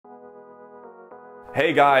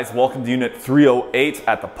Hey guys, welcome to Unit 308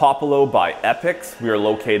 at the Popolo by Epix. We are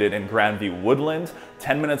located in Grandview Woodland,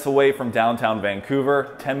 10 minutes away from downtown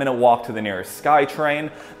Vancouver, 10-minute walk to the nearest Skytrain.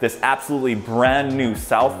 This absolutely brand new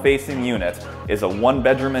south-facing unit is a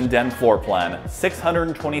 1-bedroom and den floor plan,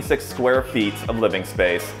 626 square feet of living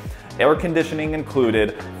space. Air conditioning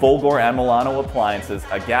included, Fulgor and Milano appliances,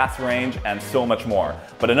 a gas range, and so much more.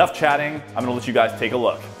 But enough chatting, I'm gonna let you guys take a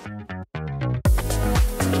look.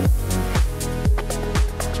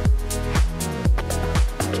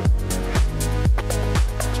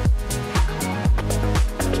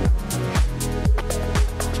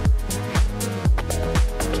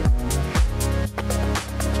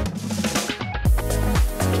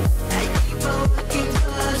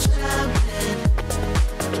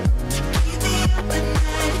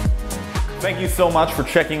 Thank you so much for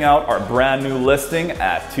checking out our brand new listing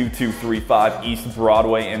at 2235 East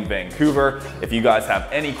Broadway in Vancouver. If you guys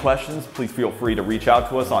have any questions, please feel free to reach out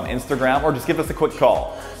to us on Instagram or just give us a quick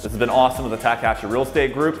call. This has been awesome with the Takahashi Real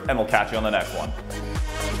Estate Group, and we'll catch you on the next one.